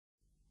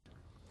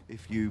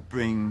If you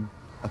bring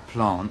a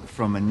plant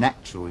from a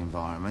natural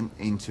environment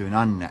into an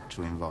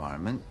unnatural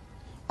environment,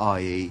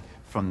 i.e.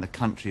 from the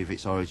country of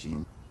its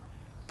origin,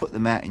 put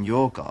them out in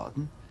your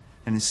garden,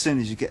 and as soon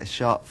as you get a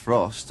sharp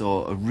frost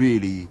or a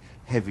really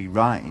heavy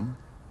rain,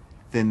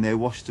 then they're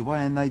washed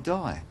away and they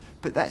die.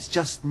 But that's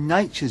just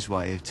nature's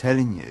way of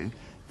telling you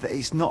that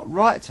it's not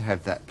right to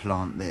have that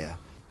plant there.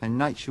 And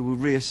nature will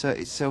reassert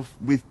itself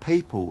with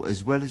people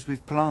as well as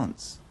with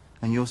plants.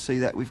 And you'll see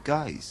that with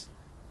gays.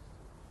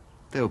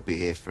 They'll be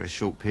here for a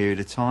short period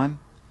of time,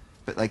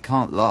 but they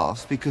can't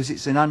last because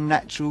it's an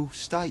unnatural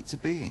state to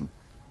be in.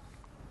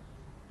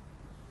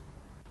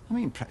 I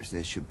mean, perhaps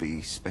there should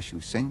be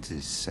special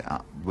centres set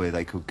up where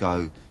they could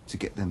go to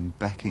get them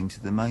back into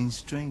the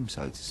mainstream,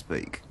 so to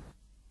speak.